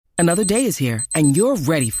Another day is here, and you're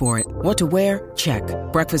ready for it. What to wear? Check.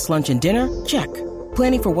 Breakfast, lunch, and dinner? Check.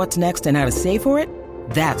 Planning for what's next and how to save for it?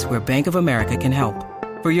 That's where Bank of America can help.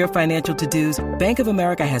 For your financial to-dos, Bank of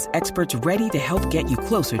America has experts ready to help get you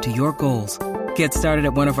closer to your goals. Get started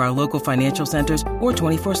at one of our local financial centers or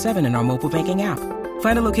 24/7 in our mobile banking app.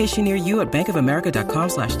 Find a location near you at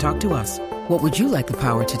bankofamerica.com/talktous. What would you like the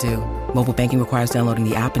power to do? Mobile banking requires downloading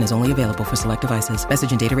the app and is only available for select devices. Message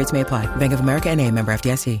and data rates may apply. Bank of America N.A., member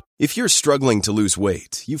FDIC. If you're struggling to lose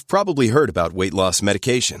weight, you've probably heard about weight loss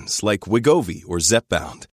medications like Wegovy or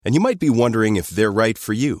Zepbound, and you might be wondering if they're right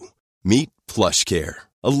for you. Meet PlushCare,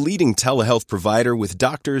 a leading telehealth provider with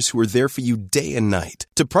doctors who are there for you day and night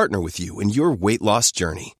to partner with you in your weight loss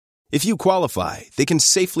journey. If you qualify, they can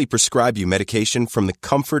safely prescribe you medication from the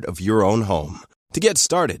comfort of your own home. To get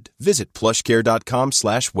started, visit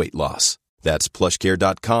plushcare.com/weightloss. That's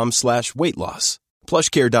plushcare.com/weightloss.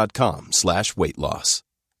 plushcare.com/weightloss.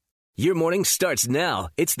 Your morning starts now.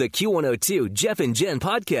 It's the Q102 Jeff and Jen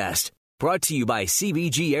podcast, brought to you by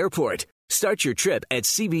CBG Airport. Start your trip at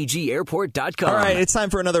CBGAirport.com. All right, it's time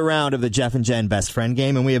for another round of the Jeff and Jen Best Friend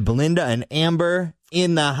Game, and we have Belinda and Amber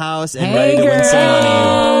in the house and ready to win some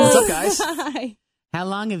money. What's up, guys? Hi. How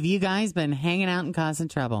long have you guys been hanging out and causing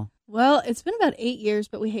trouble? Well, it's been about 8 years,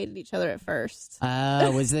 but we hated each other at first.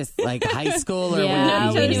 Was this like high school? Or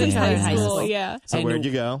Yeah, when we knew each other in high school, yeah. So And where'd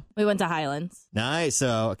you go? We went to Highlands. Nice.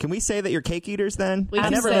 So can we say that you're cake eaters then? We I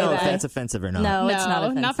can never say know if that. that's offensive or not. No, it's not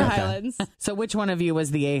offensive. not for Okay. Highlands. So which one of you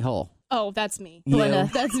was the a-hole? Oh, that's me. You? Belinda,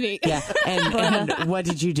 that's me. Yeah. And what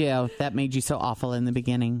did you do that made you so awful in the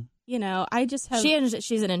beginning? You know, I just have...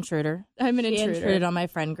 She's an intruder. I'm an She intruder. intruded on my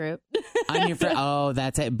friend group. On your friend? Oh,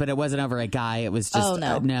 that's it. But it wasn't over a guy. It was just Oh,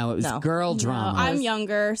 no. no. It was No. girl No, drama. I'm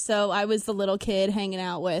younger, so I was the little kid hanging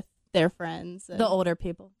out with their friends. The older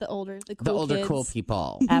people. The older the cool older kids. cool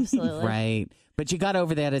people. Absolutely. Right. But you got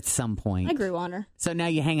over that at some point. I grew on her. So now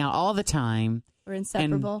you hang out all the time. We're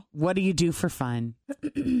inseparable. And what do you do for fun?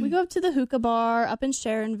 We go up to the hookah bar up in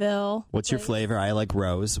Sharonville. What's your flavor? I like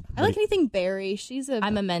rose. I like anything berry.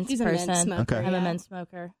 I'm a mint she's person. A mint smoker. Okay. I'm yeah. a mint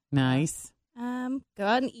smoker. Nice. Go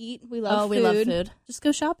out and eat. We love food. We love food. Just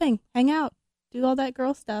go shopping, hang out, do all that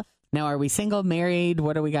girl stuff. Now, are we single, married?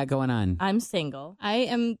 What do we got going on? I'm single. I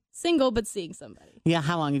am single, but seeing somebody. Yeah,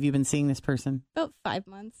 how long have you been seeing this person? About 5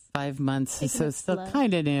 months. 5 months. Taking So it still slow.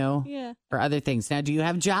 kind of new Yeah. for other things. Now, do you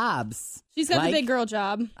have jobs? She's got Like- the big girl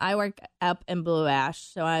job. I work up in Blue Ash,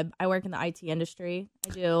 so I work in the IT industry.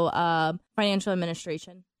 I do financial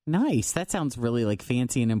administration. Nice. That sounds really like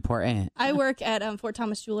fancy and important. I work at Fort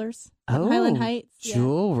Thomas Jewelers Oh, in Highland Heights. Yeah.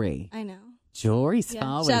 Jewelry. I know. Jewelry's Yeah.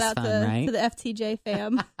 always Shout out fun, to, right? to the FTJ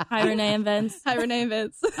fam. Hi, Renee and Vince. Hi, Renee and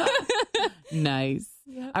Vince. Nice.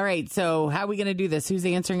 Yep. All right. So, how are we going to do this? Who's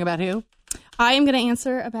answering about who? I am going to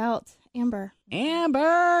answer about Amber.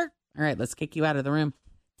 Amber. All right. Let's kick you out of the room.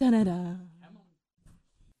 Da-da-da.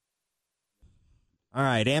 All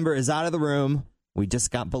right, Amber is out of the room. We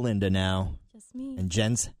just got Belinda now. Just me. And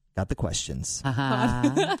Jen's got the questions.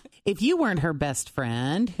 Uh-huh. If you weren't her best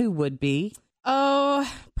friend, who would be? Oh,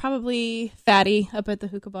 probably Fatty up at the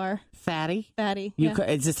hookah bar. Fatty? Fatty. You yeah.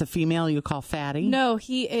 Is this a female you call Fatty? No,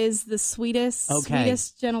 he is the sweetest, Okay.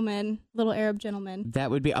 sweetest gentleman, little Arab gentleman.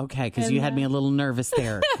 That would be okay, because And, you had me a little nervous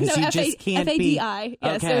there. No, Because you just can't be. F-A-D-I.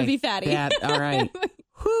 Yes, it would be Fatty. All right.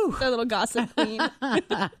 Whew. The little gossip queen.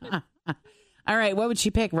 All right. What would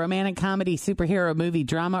she pick? Romantic comedy, superhero movie,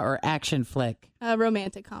 drama, or action flick?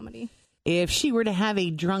 Romantic comedy. If she were to have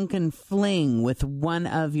a drunken fling with one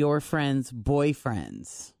of your friend's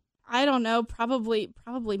boyfriends, I don't know. Probably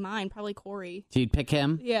mine. Probably Corey. so you'd pick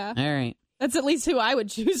him? Yeah. All right. That's at least who I would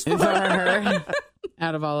choose for. For her.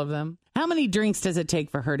 Out of all of them. How many drinks does it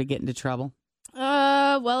take for her to get into trouble?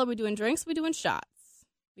 Well, are we doing drinks? Are we doing shots?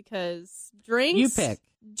 Because drinks. You pick.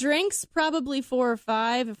 Drinks, probably 4 or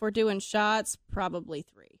 5. If we're doing shots, probably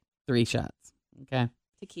 3. 3 shots. Okay.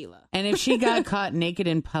 Tequila. And if she got caught naked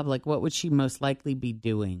in public, what would she most likely be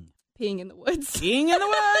doing? Peeing in the woods. Being in the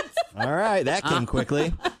woods. All right, that came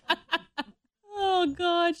quickly. Oh,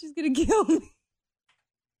 God. She's going to kill me.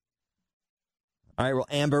 All right, well,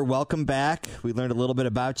 Amber, welcome back. We learned a little bit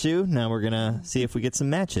about you. Now we're going to see if we get some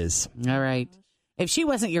matches. All right. If she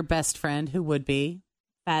wasn't your best friend, who would be?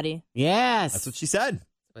 Fatty. Yes. That's what she said.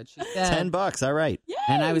 What she said. $10. All right.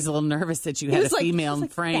 And I was a little nervous that you He had a was like- female he was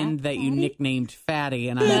like, friend Fat that you Fatty? nicknamed Fatty,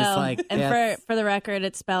 and I No. was like, and that's- for the record,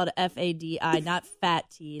 it's spelled F-A-D-I, not Fat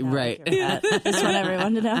T. not Right. like you're fat. Just want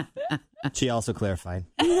everyone to know. She also clarified.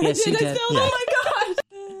 yes, she Did I did. still? Yeah. Oh, my God.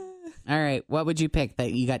 All right, what would you pick?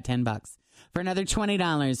 That you got $10 for another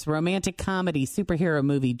 $20. Romantic comedy, superhero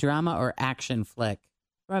movie, drama, or action flick?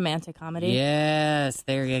 Romantic comedy. Yes,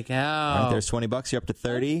 there you go. All right, there's $20. You're up to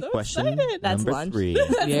 30. I'm so Question excited. That's number lunch. 3.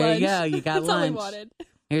 There you go. You got That's all we lunch. wanted.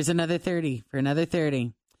 Here's another 30 for another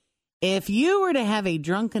 30. If you were to have a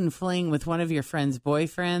drunken fling with one of your friend's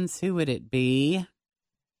boyfriends, who would it be?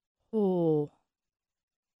 Oh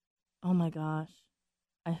my gosh.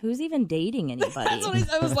 Who's even dating anybody? That's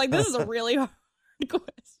what I was like, this is a really hard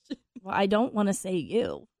question. Well, I don't want to say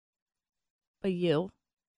you, but you.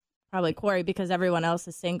 Probably Corey, because everyone else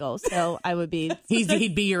is single, so I would be...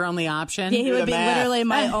 He'd be your only option? He would be literally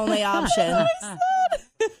my only option.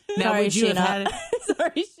 Now, Sorry, would you Sheena. have had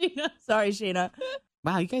Sorry, Sheena.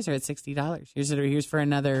 Wow, you guys are at $60. Here's for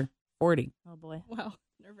another 40. Oh, boy. Wow.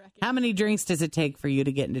 Nerve-wracking. How many drinks does it take for you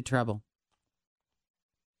to get into trouble?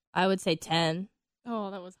 I would say 10.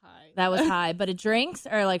 Oh, that was high. That was high. But drinks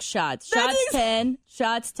or like shots? That Shots is- 10.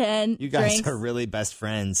 Shots 10. You guys drinks, are really best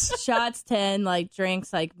friends. Shots 10. Like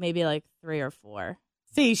drinks, like maybe like 3 or 4.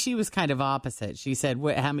 See, she was kind of opposite. She said,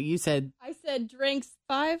 how many? You said, I said drinks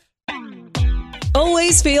 5.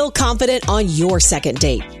 Always feel confident on your second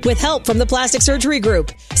date. With help from the Plastic Surgery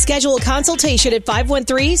Group. Schedule a consultation at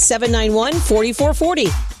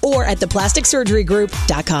 513-791-4440 or at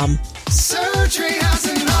theplasticsurgerygroup.com. Surgery has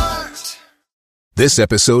an art. This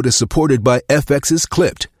episode is supported by FX's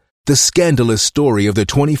Clipped, the scandalous story of the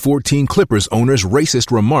 2014 Clippers owner's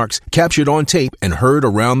racist remarks captured on tape and heard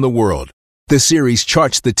around the world. The series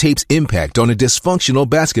charts the tape's impact on a dysfunctional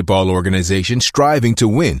basketball organization striving to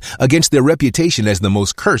win against their reputation as the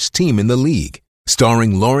most cursed team in the league.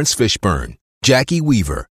 Starring Lawrence Fishburne, Jackie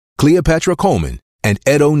Weaver, Cleopatra Coleman, and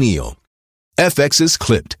Ed O'Neill. FX's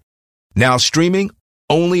Clipped. Now streaming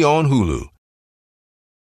only on Hulu.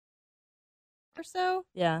 Or so.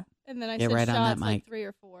 Yeah. And then I Yeah, said right on shots that like mic. 3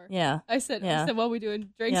 or 4. Yeah. I said, Yeah. what are we doing?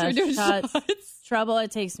 Drinks Yeah, or doing shots? Trouble.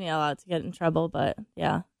 It takes me a lot to get in trouble, but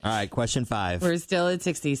yeah. All right, question 5. we're still at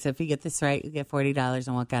 60. So if you get this right, you get $40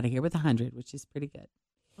 and walk out of here with 100, which is pretty good.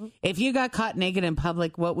 If you got caught naked in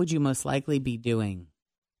public, what would you most likely be doing?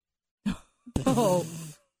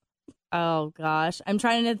 Oh gosh. I'm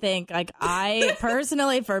trying to think. Like I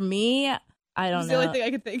personally, for me, I don't It's know. the only thing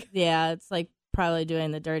I could think. Yeah, it's like probably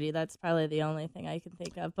doing the dirty. That's probably the only thing I can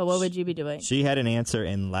think of. But what would you be doing? She had an answer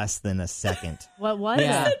in less than a second. What was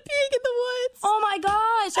Yeah. it? Peeing in the woods. Oh my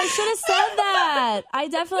gosh, I should have said that. I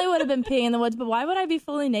definitely would have been peeing in the woods, but why would I be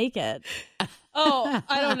fully naked? Oh,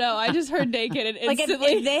 I don't know. I just heard naked and Like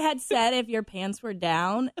instantly. if they had said if your pants were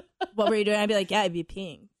down, what were you doing? I'd be like, yeah, I'd be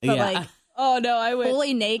peeing. But Yeah. like oh, no, I would.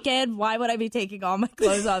 fully naked, why would I be taking all my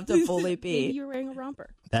clothes off to fully Maybe pee? you were wearing a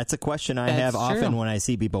romper. That's a question I That's have often true. when I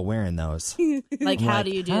see people wearing those. Like, I'm how like,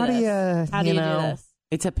 do you do how this? do you, How do you you know? do this?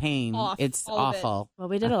 It's a pain. Off, It's all of it. awful. Well,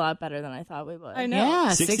 we did a lot better than I thought we would. I know. Yeah,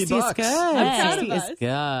 60 60 is bucks. good. I'm proud 60 of is us. good.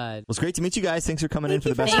 Well, it's great to meet you guys. Thanks for coming in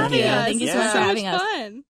Thank for the you best for friend having game. us. Thank you so This much was for having us.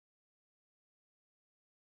 fun.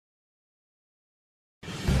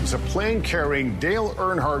 A plane carrying Dale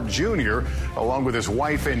Earnhardt Jr., along with his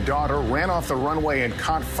wife and daughter, ran off the runway and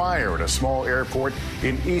caught fire at a small airport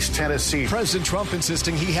in East Tennessee. President Trump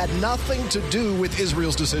insisting he had nothing to do with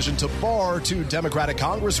Israel's decision to bar 2 Democratic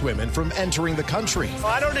congresswomen from entering the country.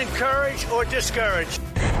 I don't encourage or discourage.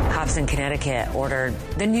 Cops in Connecticut ordered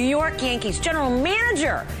the New York Yankees general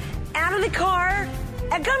manager out of the car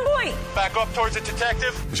at gunpoint. Back up towards the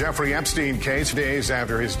detective. Jeffrey Epstein case days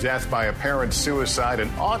after his death by apparent suicide, an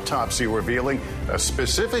autopsy revealing a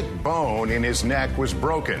specific bone in his neck was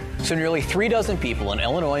broken. So nearly 36 people in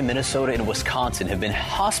Illinois, Minnesota, and Wisconsin have been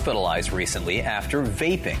hospitalized recently after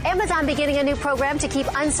vaping. Amazon beginning a new program to keep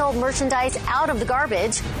unsold merchandise out of the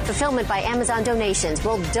garbage. Fulfillment by Amazon Donations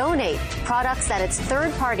will donate products that its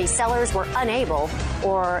third-party sellers were unable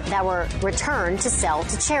or that were returned to sell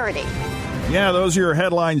to charity. Yeah, those are your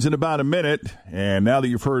headlines in about a minute. And now that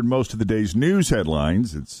you've heard most of the day's news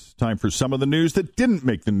headlines, it's time for some of the news that didn't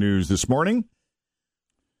make the news this morning.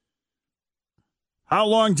 How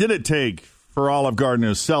long did it take for Olive Garden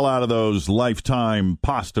to sell out of those lifetime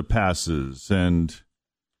pasta passes? And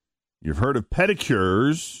you've heard of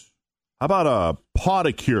pedicures. How about a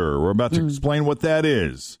podicure? We're about to explain what that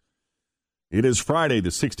is. It is Friday, the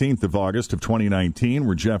 16th of August of 2019.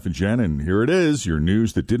 We're Jeff and Jen, and here it is, your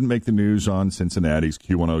news that didn't make the news on Cincinnati's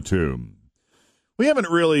Q102. We haven't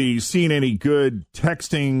really seen any good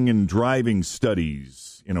texting and driving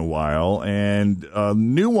studies in a while, and a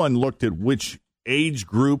new one looked at which age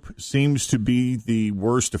group seems to be the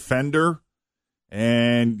worst offender,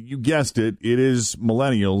 and you guessed it, it is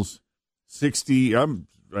millennials.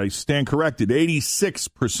 I stand corrected,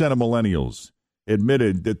 86% of millennials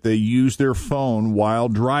admitted that they use their phone while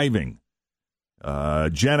driving.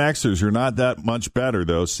 Gen Xers are not that much better,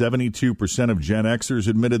 though. 72% of Gen Xers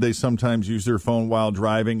admitted they sometimes use their phone while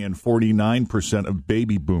driving, and 49% of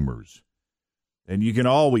baby boomers. And you can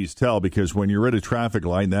always tell, because when you're at a traffic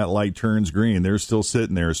light and that light turns green, they're still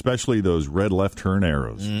sitting there, especially those red left turn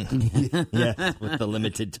arrows. Yeah, with the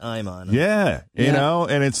limited time on them. Yeah, you know,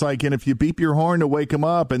 and it's like, and if you beep your horn to wake them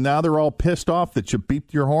up, and now they're all pissed off that you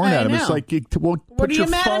beeped your horn at them. It's like, put your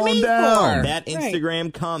phone down. That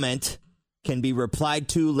Instagram comment can be replied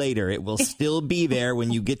to later. It will still be there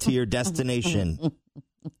when you get to your destination.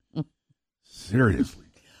 Seriously.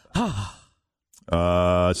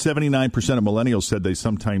 79% of millennials said they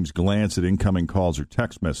sometimes glance at incoming calls or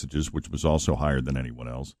text messages, which was also higher than anyone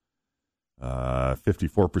else.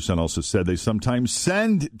 54% also said they sometimes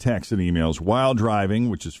send texts and emails while driving,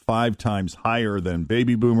 which is 5 times higher than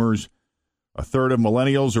baby boomers. A third of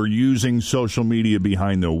millennials are using social media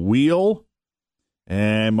behind the wheel.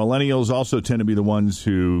 And millennials also tend to be the ones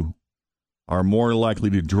who are more likely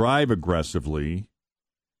to drive aggressively.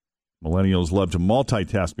 Millennials love to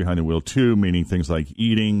multitask behind the wheel, too, meaning things like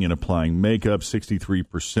eating and applying makeup.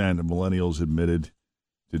 63% of millennials admitted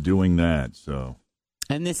to doing that. So,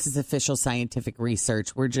 and this is official scientific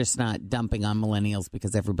research. We're just not dumping on millennials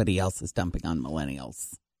because everybody else is dumping on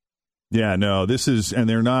millennials. Yeah, no, this is, and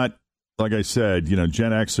they're not, like I said, you know,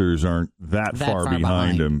 Gen Xers aren't that far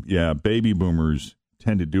behind them. Yeah, baby boomers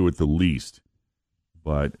tend to do it the least.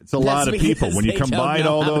 But it's a lot of people when you combine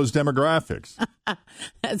all those demographics.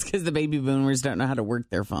 That's because the baby boomers don't know how to work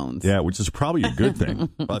their phones. Yeah, which is probably a good thing.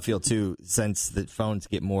 Well, I feel, too, since the phones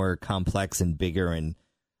get more complex and bigger and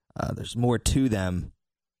there's more to them,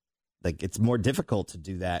 like it's more difficult to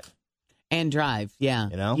do that. And drive, yeah.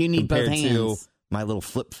 You know? You need both hands. Compared to my little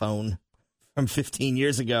flip phone from 15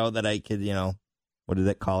 years ago that I could, you know, what did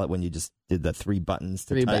they call it when you just did the 3 buttons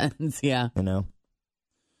to type? 3 buttons, yeah. You know?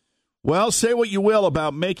 Well, say what you will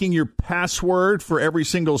about making your password for every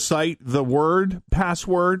single site the word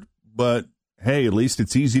password, but hey, at least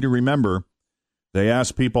it's easy to remember. They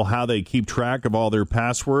ask people how they keep track of all their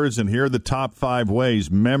passwords, and here are the top 5 ways.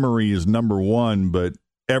 Memory is number 1, but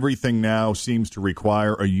everything now seems to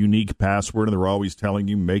require a unique password, and they're always telling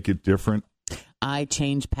you make it different. I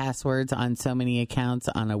change passwords on so many accounts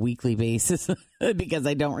on a weekly basis because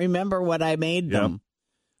I don't remember what I made them.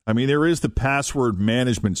 I mean, there is the password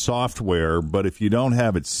management software, but if you don't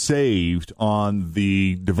have it saved on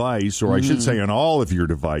the device, or I should say on all of your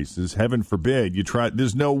devices, heaven forbid, you try,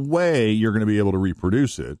 there's no way you're going to be able to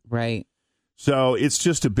reproduce it. Right. So it's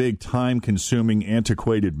just a big time-consuming,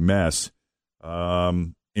 antiquated mess.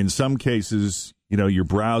 In some cases, you know, your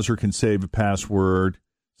browser can save a password.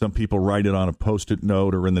 Some people write it on a Post-it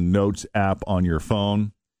note or in the Notes app on your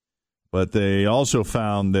phone. But they also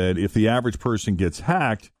found that if the average person gets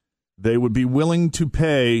hacked, they would be willing to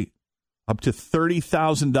pay up to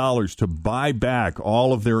 $30,000 to buy back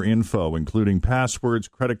all of their info, including passwords,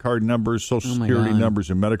 credit card numbers, Social Security numbers,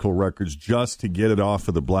 and medical records, just to get it off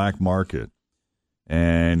of the black market.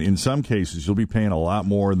 And in some cases, you'll be paying a lot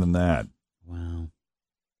more than that. Wow.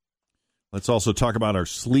 Let's also talk about our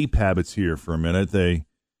sleep habits here for a minute. They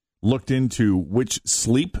looked into which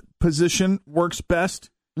sleep position works best.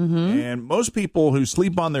 And most people who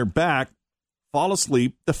sleep on their back fall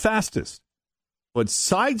asleep the fastest. But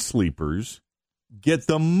side sleepers get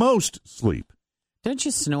the most sleep. Don't you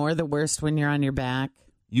snore the worst when you're on your back?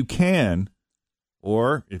 You can.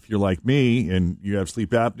 Or if you're like me and you have sleep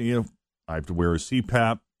apnea, I have to wear a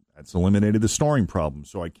CPAP. That's eliminated the snoring problem.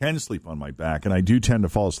 So I can sleep on my back. And I do tend to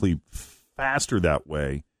fall asleep faster that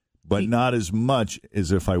way, but not as much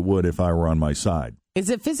as if I would if I were on my side. Is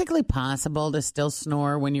it physically possible to still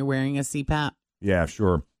snore when you're wearing a CPAP? Yeah,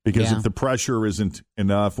 sure. Because if the pressure isn't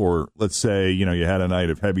enough, or let's say, you know, you had a night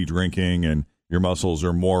of heavy drinking and your muscles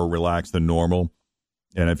are more relaxed than normal,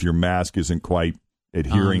 and if your mask isn't quite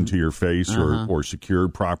adhering to your face or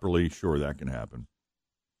secured properly, sure, that can happen.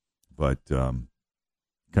 But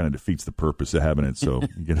kind of defeats the purpose of having it, so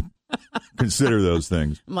you got to consider those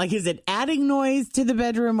things. I'm like, is it adding noise to the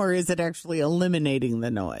bedroom, or is it actually eliminating the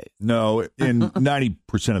noise? No, in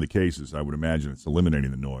 90% of the cases, I would imagine it's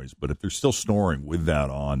eliminating the noise. But if they're still snoring with that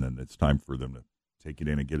on, then it's time for them to take it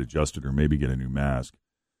in and get adjusted, or maybe get a new mask.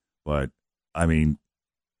 But, I mean,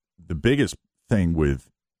 the biggest thing with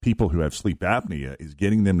people who have sleep apnea is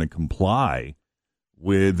getting them to comply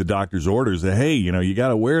with the doctor's orders that, hey, you know, you got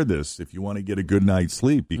to wear this if you want to get a good night's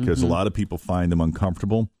sleep, because a lot of people find them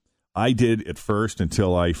uncomfortable. I did at first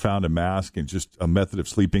until I found a mask and just a method of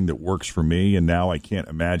sleeping that works for me, and now I can't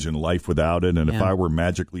imagine life without it. And if I were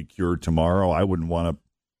magically cured tomorrow, I wouldn't want to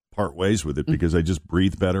part ways with it because I just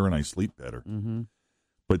breathe better and I sleep better.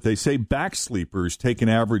 but they say back sleepers take an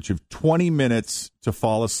average of 20 minutes to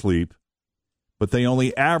fall asleep, but they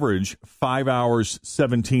only average 5 hours,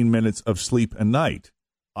 17 minutes of sleep a night.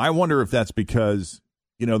 I wonder if that's because,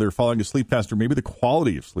 they're falling asleep faster. Maybe the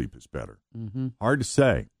quality of sleep is better. Mm-hmm. Hard to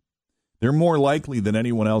say. They're more likely than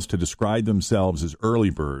anyone else to describe themselves as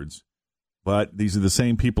early birds, but these are the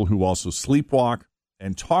same people who also sleepwalk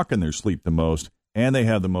and talk in their sleep the most, and they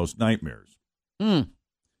have the most nightmares.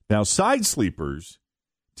 Now, side sleepers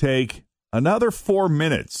take another 4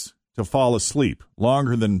 minutes to fall asleep,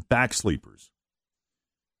 longer than back sleepers.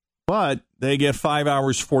 But they get 5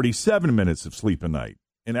 hours, 47 minutes of sleep a night,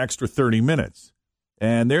 an extra 30 minutes.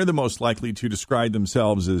 And they're the most likely to describe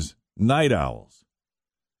themselves as night owls.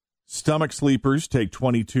 Stomach sleepers take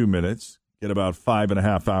 22 minutes, get about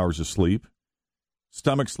 5.5 hours of sleep.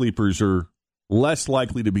 Stomach sleepers are less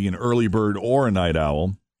likely to be an early bird or a night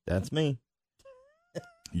owl. That's me.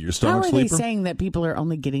 You're a stomach How are sleeper? they saying that people are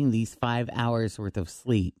only getting these 5 hours worth of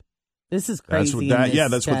sleep? This is crazy.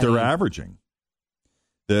 That's what they're averaging.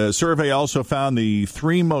 The survey also found the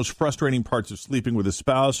 3 most frustrating parts of sleeping with a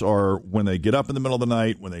spouse are when they get up in the middle of the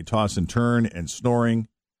night, when they toss and turn, and snoring.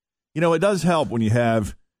 It does help when you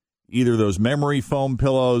have either those memory foam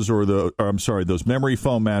pillows those memory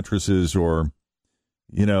foam mattresses, or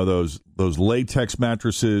those latex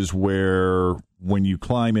mattresses where when you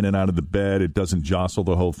climb in and out of the bed, it doesn't jostle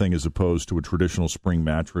the whole thing as opposed to a traditional spring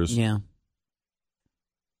mattress. Yeah.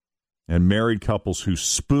 And married couples who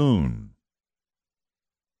spoon,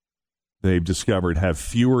 they've discovered, have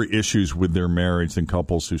fewer issues with their marriage than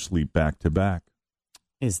couples who sleep back to back.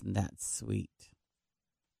 Isn't that sweet?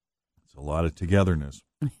 It's a lot of togetherness.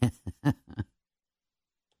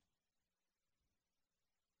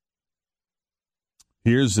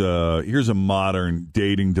 Here's a modern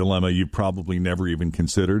dating dilemma you've probably never even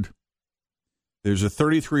considered. There's a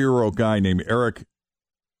 33-year-old guy named Eric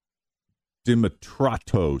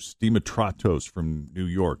Dimitratos from New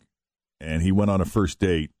York, and he went on a first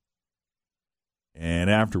date. And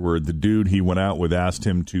afterward, the dude he went out with asked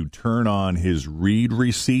him to turn on his read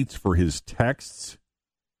receipts for his texts,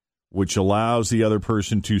 which allows the other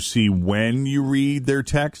person to see when you read their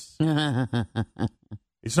texts.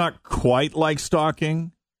 It's not quite like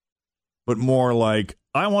stalking, but more like,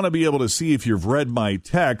 I want to be able to see if you've read my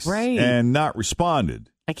text and not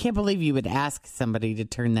responded. I can't believe you would ask somebody to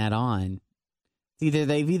turn that on.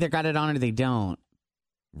 They've either got it on or they don't.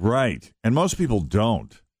 Right. And most people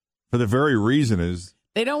don't. For the very reason is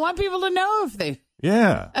they don't want people to know if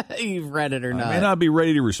you've read it or not. I may not be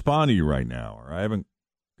ready to respond to you right now, or I haven't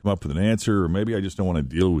come up with an answer, or maybe I just don't want to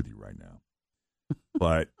deal with you right now.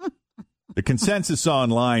 But the consensus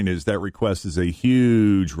online is that request is a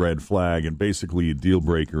huge red flag and basically a deal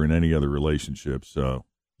breaker in any other relationship. So,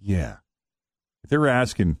 yeah. If they're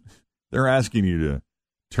asking you to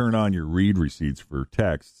turn on your read receipts for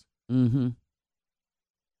texts. Mm-hmm.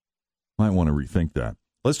 Might want to rethink that.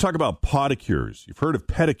 Let's talk about podicures. You've heard of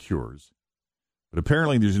pedicures, but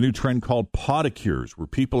apparently there's a new trend called podicures, where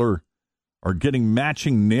people are getting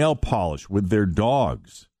matching nail polish with their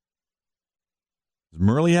dogs. Does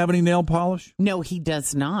Merle have any nail polish? No, he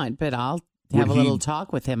does not, but I'll have a little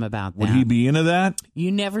talk with him about that. Would he be into that?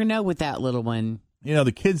 You never know with that little one.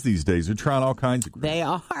 The kids these days are trying all kinds of crap. They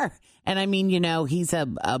are. And I mean, he's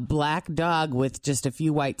a black dog with just a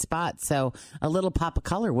few white spots, so a little pop of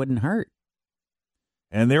color wouldn't hurt.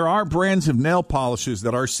 And there are brands of nail polishes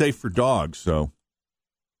that are safe for dogs, so.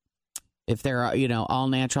 If they're, all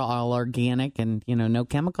natural, all organic, and, no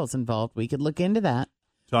chemicals involved, we could look into that.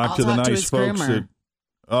 Talk to the nice folks at.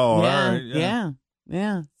 Oh, yeah, all right.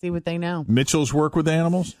 Yeah. See what they know. Mitchell's work with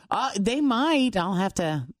animals? They might. I'll have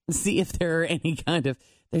to see if there are any kind of.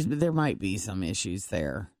 There might be some issues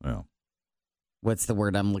there. Well. What's the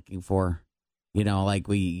word I'm looking for? Like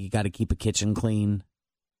you got to keep a kitchen clean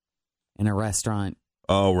in a restaurant.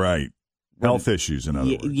 Oh, right. Health issues, in other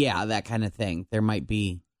words. Yeah, that kind of thing. There might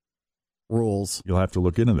be rules. You'll have to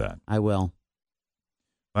look into that. I will.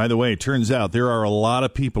 By the way, it turns out there are a lot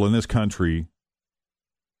of people in this country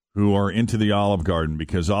who are into the Olive Garden,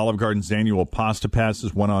 because Olive Garden's annual pasta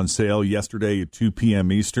passes went on sale yesterday at 2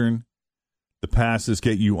 p.m. Eastern. The passes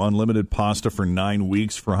get you unlimited pasta for 9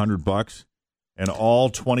 weeks for $100, and all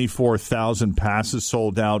 24,000 passes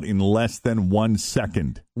sold out in less than 1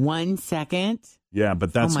 second. 1 second? Yeah,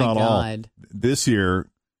 but that's not all. This year,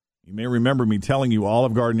 you may remember me telling you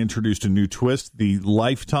Olive Garden introduced a new twist, the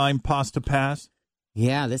Lifetime Pasta Pass.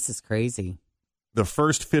 Yeah, this is crazy. The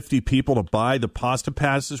first 50 people to buy the pasta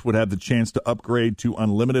passes would have the chance to upgrade to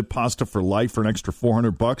unlimited pasta for life for an extra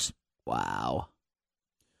 $400. Wow.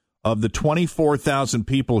 Of the 24,000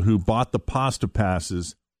 people who bought the pasta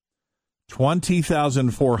passes,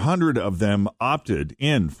 20,400 of them opted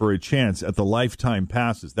in for a chance at the lifetime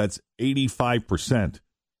passes. That's 85%.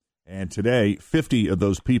 And today, 50 of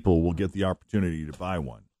those people will get the opportunity to buy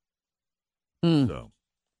one. So,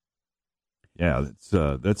 yeah,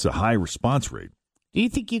 that's a high response rate. Do you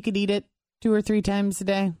think you could eat it 2 or 3 times a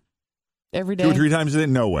day? Every day? 2 or 3 times a day?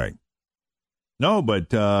 No way. No,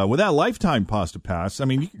 but with that lifetime pasta pass, I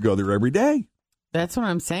mean, you could go there every day. That's what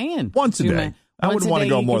I'm saying. Once a day. I wouldn't want to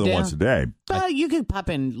go more than once a day. Well, you could pop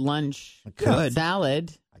in lunch. I could.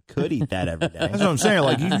 Salad. I could eat that every day. That's what I'm saying.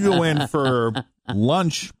 Like, you could go in for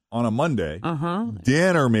lunch on a Monday,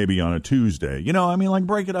 dinner maybe on a Tuesday. You know, I mean, like,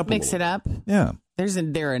 break it up Mix it up. Yeah.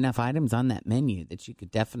 There are enough items on that menu that you could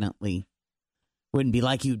definitely, wouldn't be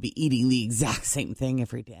like you'd be eating the exact same thing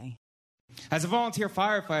every day. As a volunteer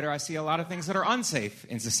firefighter, I see a lot of things that are unsafe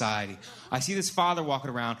in society. I see this father walking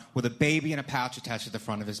around with a baby in a pouch attached to the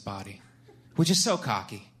front of his body, which is so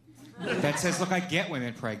cocky. That says, look, I get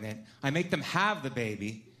women pregnant. I make them have the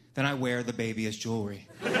baby, then I wear the baby as jewelry.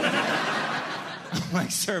 I'm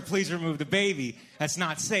like, sir, please remove the baby. That's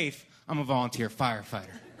not safe. I'm a volunteer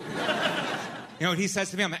firefighter. You know what he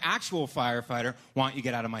says to me? I'm an actual firefighter. Why don't you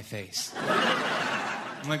get out of my face?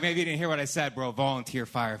 I'm like, maybe you didn't hear what I said, bro. Volunteer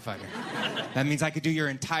firefighter. That means I could do your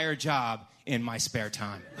entire job in my spare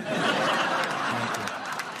time. Thank you.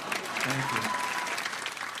 Thank you.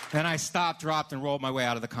 Then I stopped, dropped, and rolled my way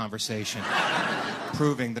out of the conversation,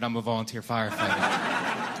 proving that I'm a volunteer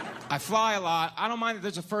firefighter. I fly a lot. I don't mind that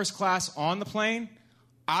there's a first class on the plane.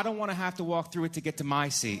 I don't want to have to walk through it to get to my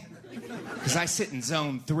seat, because I sit in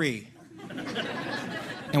zone 3.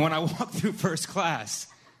 And when I walk through first class,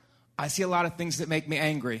 I see a lot of things that make me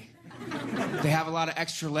angry. They have a lot of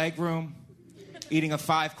extra leg room, eating a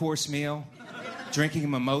 5-course meal, drinking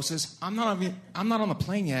mimosas. I'm not on the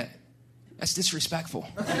plane yet. That's disrespectful.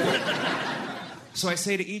 So I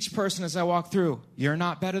say to each person as I walk through, you're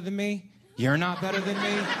not better than me. You're not better than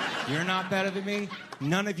me. You're not better than me.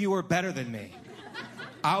 None of you are better than me.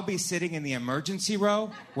 I'll be sitting in the emergency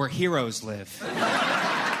row where heroes live.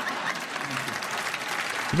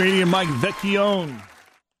 Comedian Mike Vecchione,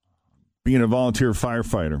 being a volunteer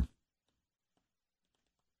firefighter.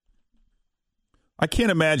 I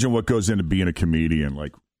can't imagine what goes into being a comedian.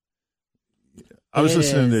 Like, I was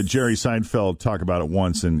listening to Jerry Seinfeld talk about it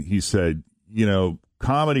once, and he said, you know,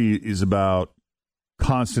 comedy is about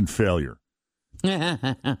constant failure.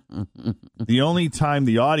 The only time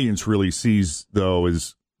the audience really sees, though,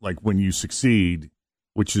 is like when you succeed,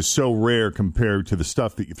 which is so rare compared to the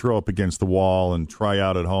stuff that you throw up against the wall and try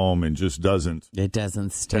out at home and just doesn't. It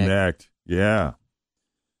doesn't stick. Connect. Yeah.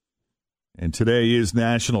 And today is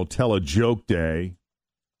National Tell a Joke Day.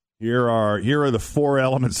 Here are the 4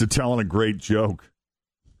 elements to telling a great joke.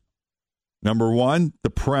 Number 1, the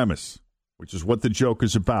premise, which is what the joke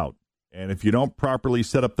is about. And if you don't properly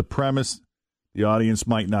set up the premise, the audience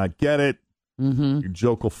might not get it. Your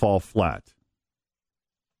joke will fall flat.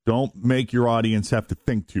 Don't make your audience have to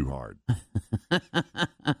think too hard.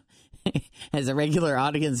 As a regular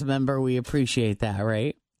audience member, we appreciate that,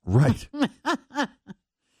 right? Right.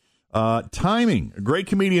 Timing. A great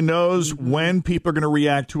comedian knows when people are going to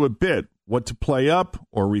react to a bit, what to play up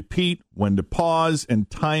or repeat, when to pause, and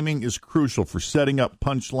timing is crucial for setting up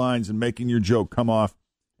punchlines and making your joke come off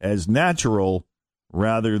as natural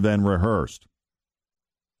rather than rehearsed.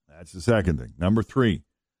 That's the second thing. Number 3,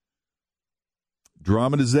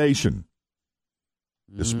 dramatization.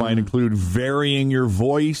 This might include varying your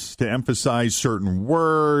voice to emphasize certain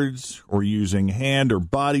words or using hand or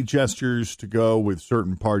body gestures to go with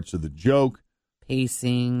certain parts of the joke.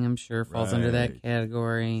 Pacing, I'm sure, falls under that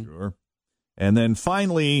category. Sure. And then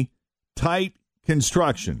finally, tight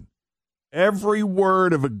construction. Every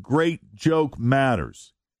word of a great joke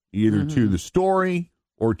matters, either to the story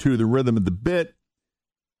or to the rhythm of the bit.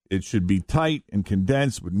 It should be tight and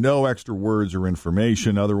condensed with no extra words or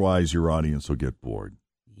information. Otherwise, your audience will get bored.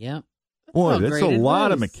 Yep. Boy, that's a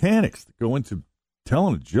lot of mechanics that go into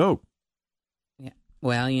telling a joke. Yeah.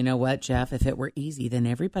 Well, you know what, Jeff? If it were easy, then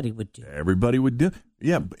everybody would do it. Everybody would do.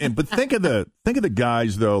 Yeah, but think of the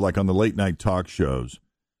guys though, like on the late night talk shows.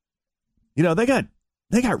 You know, they got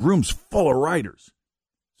rooms full of writers.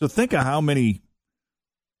 So think of how many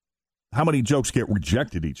jokes get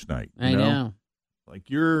rejected each night. I know. Like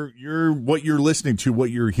you're what you're listening to, what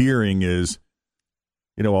you're hearing is,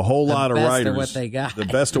 you know, a whole lot of writers. The best of what they got. The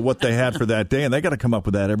best of what they had for that day, and they got to come up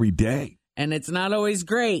with that every day. And it's not always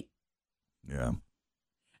great. Yeah.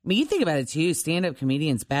 I mean, you think about it, too. Stand-up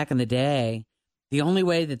comedians back in the day, the only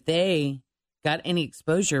way that they got any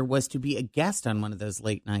exposure was to be a guest on one of those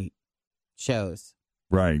late-night shows.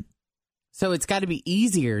 Right. So it's got to be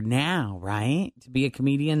easier now, right, to be a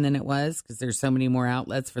comedian than it was because there's so many more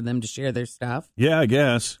outlets for them to share their stuff. Yeah, I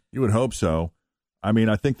guess. You would hope so. I mean,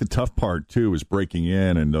 I think the tough part, too, is breaking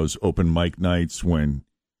in and those open mic nights when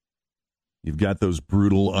you've got those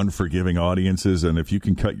brutal, unforgiving audiences, and if you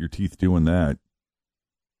can cut your teeth doing that.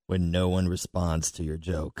 When no one responds to your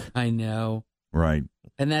joke. I know. Right.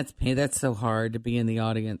 And that's so hard to be in the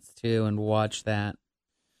audience, too, and watch that.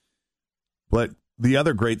 But the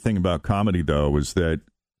other great thing about comedy, though, is that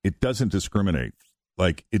it doesn't discriminate.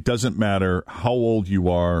 Like, it doesn't matter how old you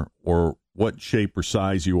are or what shape or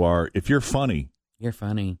size you are. If you're funny. You're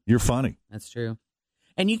funny. You're funny. That's true.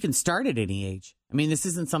 And you can start at any age. I mean, this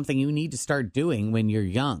isn't something you need to start doing when you're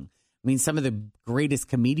young. I mean, some of the greatest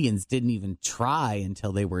comedians didn't even try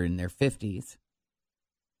until they were in their 50s.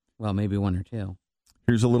 Well, maybe one or two.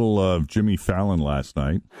 Here's a little of Jimmy Fallon last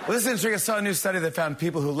night. Well, this is interesting. I saw a new study that found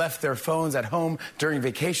people who left their phones at home during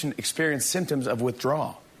vacation experienced symptoms of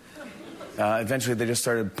withdrawal. Eventually, they just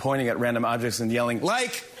started pointing at random objects and yelling,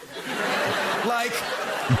 like,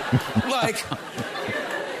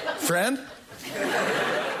 friend?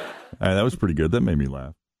 That was pretty good. That made me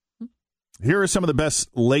laugh. Here are some of the best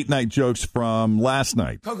late-night jokes from last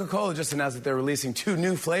night. Coca-Cola just announced that they're releasing 2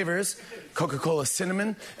 new flavors, Coca-Cola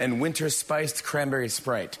Cinnamon and Winter Spiced Cranberry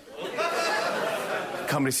Sprite. The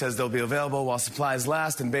company says they'll be available while supplies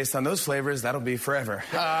last, and based on those flavors, that'll be forever.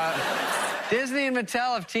 Disney and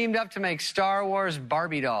Mattel have teamed up to make Star Wars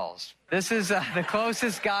Barbie dolls. This is the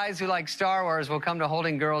closest guys who like Star Wars will come to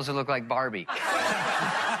holding girls who look like Barbie.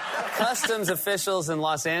 Customs officials in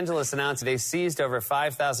Los Angeles announced they seized over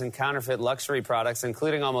 5,000 counterfeit luxury products,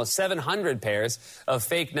 including almost 700 pairs of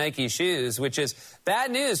fake Nike shoes, which is bad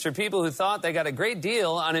news for people who thought they got a great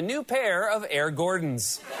deal on a new pair of Air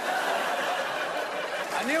Gordons.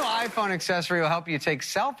 A new iPhone accessory will help you take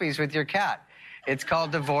selfies with your cat. It's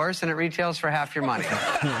called Divorce, and it retails for half your money.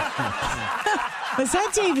 Was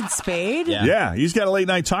that David Spade? Yeah, he's got a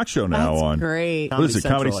late-night talk show now on. Great. What is it,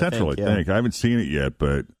 Comedy Central, I think. I haven't seen it yet,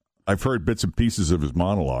 but I've heard bits and pieces of his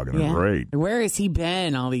monologue, and they're great. Where has he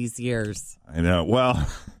been all these years? I know. Well,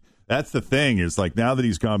 that's the thing is, like, now that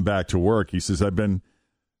he's gone back to work, he says,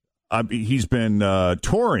 he's been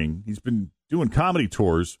touring. He's been doing comedy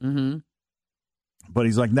tours. Mm-hmm. But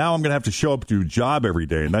he's like, now I'm going to have to show up to a job every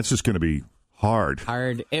day, and that's just going to be hard.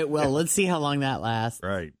 It will. Let's see how long that lasts.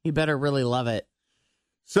 Right. He better really love it.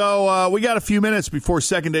 So we got a few minutes before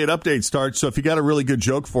Second Date Update starts. So if you got a really good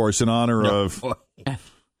joke for us in honor of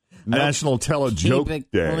National Tell a Joke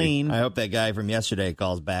Day. Clean. I hope that guy from yesterday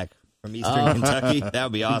calls back from Eastern Kentucky. That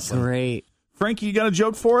would be awesome. Great. Frankie, you got a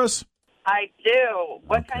joke for us? I do.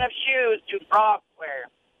 What kind of shoes do frogs wear?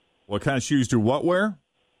 What kind of shoes do what wear?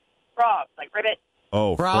 Frogs, like ribbit.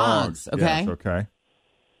 Oh, frogs. Okay. Yes, okay.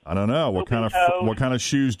 I don't know. What kind of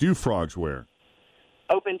shoes do frogs wear?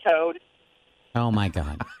 Open-toed. Oh, my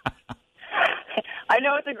God. I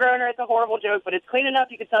know it's a groaner. It's a horrible joke, but it's clean enough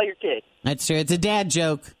you can tell your kid. That's true. It's a dad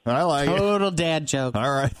joke. I like it. Total dad joke. All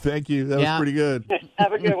right. Thank you. That was pretty good.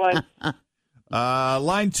 Have a good one.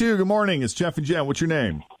 Line 2, good morning. It's Jeff and Jen. What's your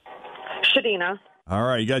name? Shadina. All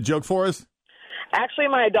right. You got a joke for us? Actually,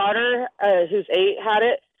 my daughter, who's 8, had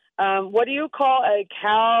it. What do you call a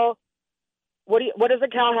cow? What does a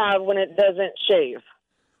cow have when it doesn't shave?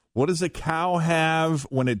 What does a cow have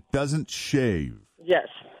when it doesn't shave? Yes.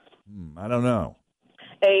 I don't know.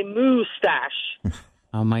 A moustache.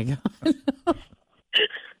 Oh, my God.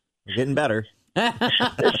 You're getting better. She's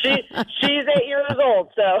 8 years old,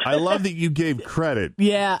 so. I love that you gave credit.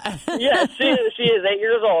 Yeah. Yes, she is 8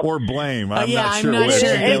 years old. Or blame. I'm not I'm sure not which.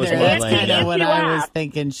 sure That was either. my That's blame. kind of what I was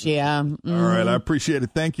thinking. All right. I appreciate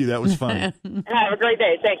it. Thank you. That was fun. Have a great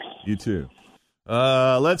day. Thanks. You too.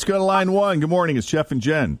 Let's go to line 1. Good morning. It's Jeff and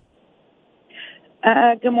Jen.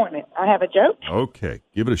 Good morning. I have a joke. Okay.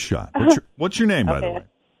 Give it a shot. What's your name, by the way?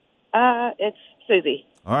 It's Susie.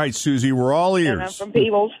 All right, Susie. We're all ears. And I'm from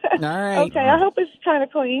Peebles. All right. Okay, I hope it's kind of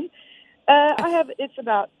clean. It's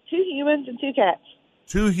about 2 humans and 2 cats.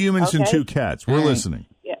 2 humans and 2 cats. We're listening.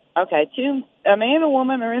 Yeah. Okay. A man and a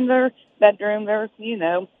woman are in their bedroom. They're,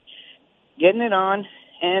 getting it on,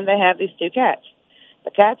 and they have these 2 cats.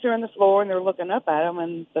 The cats are on the floor, and they're looking up at them,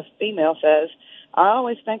 and the female says, I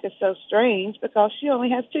always think it's so strange because she only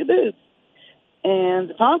has 2 boobs. And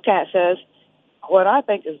the tomcat says, what I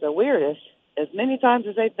think is the weirdest, as many times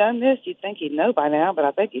as they've done this, you'd think he'd know by now, but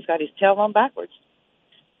I think he's got his tail on backwards.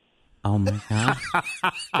 Oh, my God.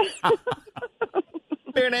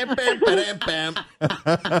 Okay.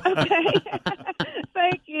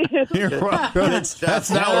 Thank you. You're welcome. That's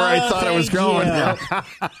not where I thought it was going.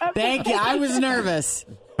 Thank you. I was nervous.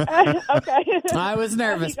 Okay. I was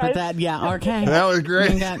nervous, but that, yeah, okay. That was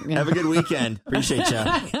great. Have a good weekend. Appreciate you.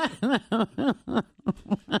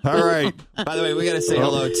 All right. By the way, we got to say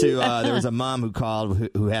hello to, there was a mom who called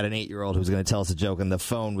who had an 8-year-old who was going to tell us a joke, and the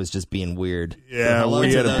phone was just being weird. Yeah, so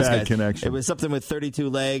we had a those bad guys. connection. It was something with 32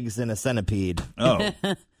 legs and a centipede. Oh.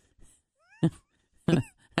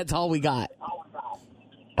 That's all we got.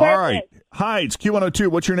 All right. Hi, it's Q102.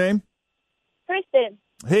 What's your name? Kristen,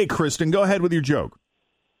 Hey, Kristen, go ahead with your joke.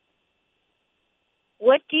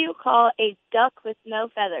 what do you call a duck with no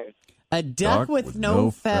feathers? A duck with no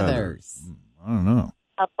feathers. I don't know.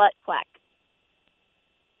 A butt quack.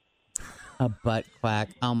 A butt quack.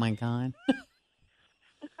 Oh, my God.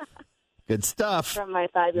 Good stuff. From my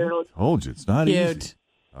 5-year-old. Told you, it's not Cute. easy.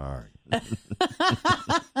 All right.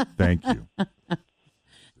 Thank you. You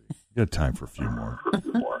got time for a few more.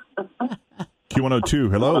 Q102,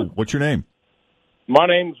 hello. What's your name? My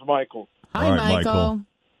name's Michael. Hi, All right, Michael.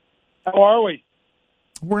 How are we?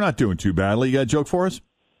 We're not doing too badly. You got a joke for us?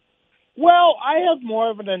 Well, I have more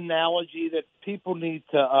of an analogy that people need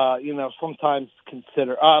to, sometimes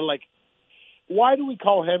consider. Like, why do we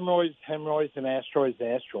call hemorrhoids hemorrhoids and asteroids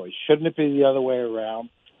asteroids? Shouldn't it be the other way around?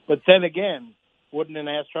 But then again, wouldn't an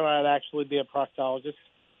astronaut actually be a proctologist?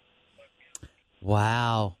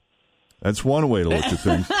 Wow. That's one way to look at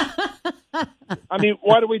things. I mean,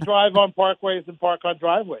 why do we drive on parkways and park on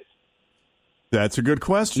driveways? That's a good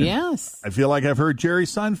question. Yes. I feel like I've heard Jerry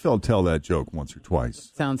Seinfeld tell that joke once or twice.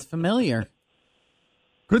 Sounds familiar.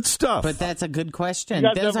 Good stuff. But that's a good question. You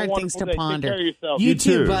guys Those have a are things to wonderful day. Take ponder. care of yourself. You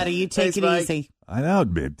too, too. buddy. You take Thanks, it Mike. easy. I know,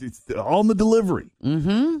 man. It's all in the delivery.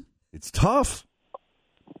 Mm-hmm. It's tough.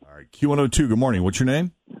 All right, Q102, good morning. What's your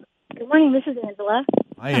name? Good morning. This is Angela.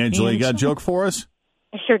 Hi, Angela. You got a joke for us?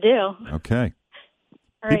 I sure do. Okay.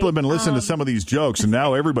 All People right, have been listening to some of these jokes, and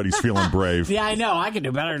now everybody's feeling brave. Yeah, I know. I can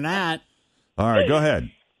do better than that. All right, go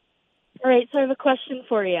ahead. All right, so I have a question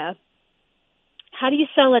for you. How do you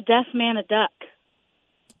sell a deaf man a duck?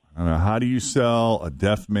 How do you sell a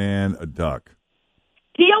deaf man a duck?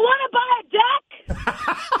 Do you want to buy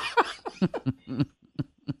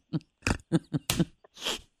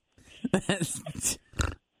a duck?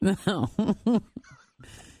 No.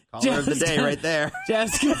 Caller of the day right there.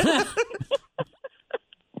 Jeff's gonna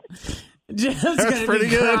pretty be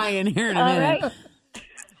good. crying here in a All minute. right.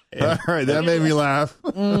 All right, that made me laugh.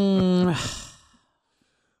 All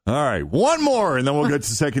right, one more, and then we'll get to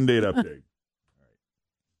second date update.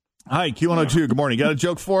 Hi, Q102. Good morning. Got a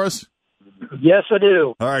joke for us? Yes, I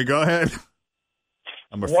do. All right, go ahead.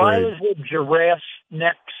 I'm Why afraid. is a giraffe's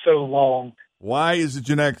neck so long? Why is a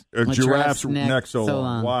giraffe's neck so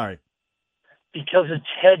long? Why? Because its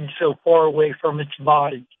head's so far away from its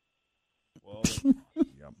body.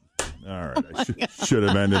 All right, I should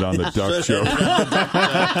have ended on the duck joke.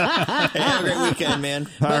 Hey, have a great weekend, man.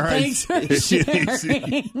 All right. Thanks for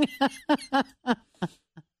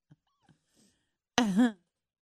sharing.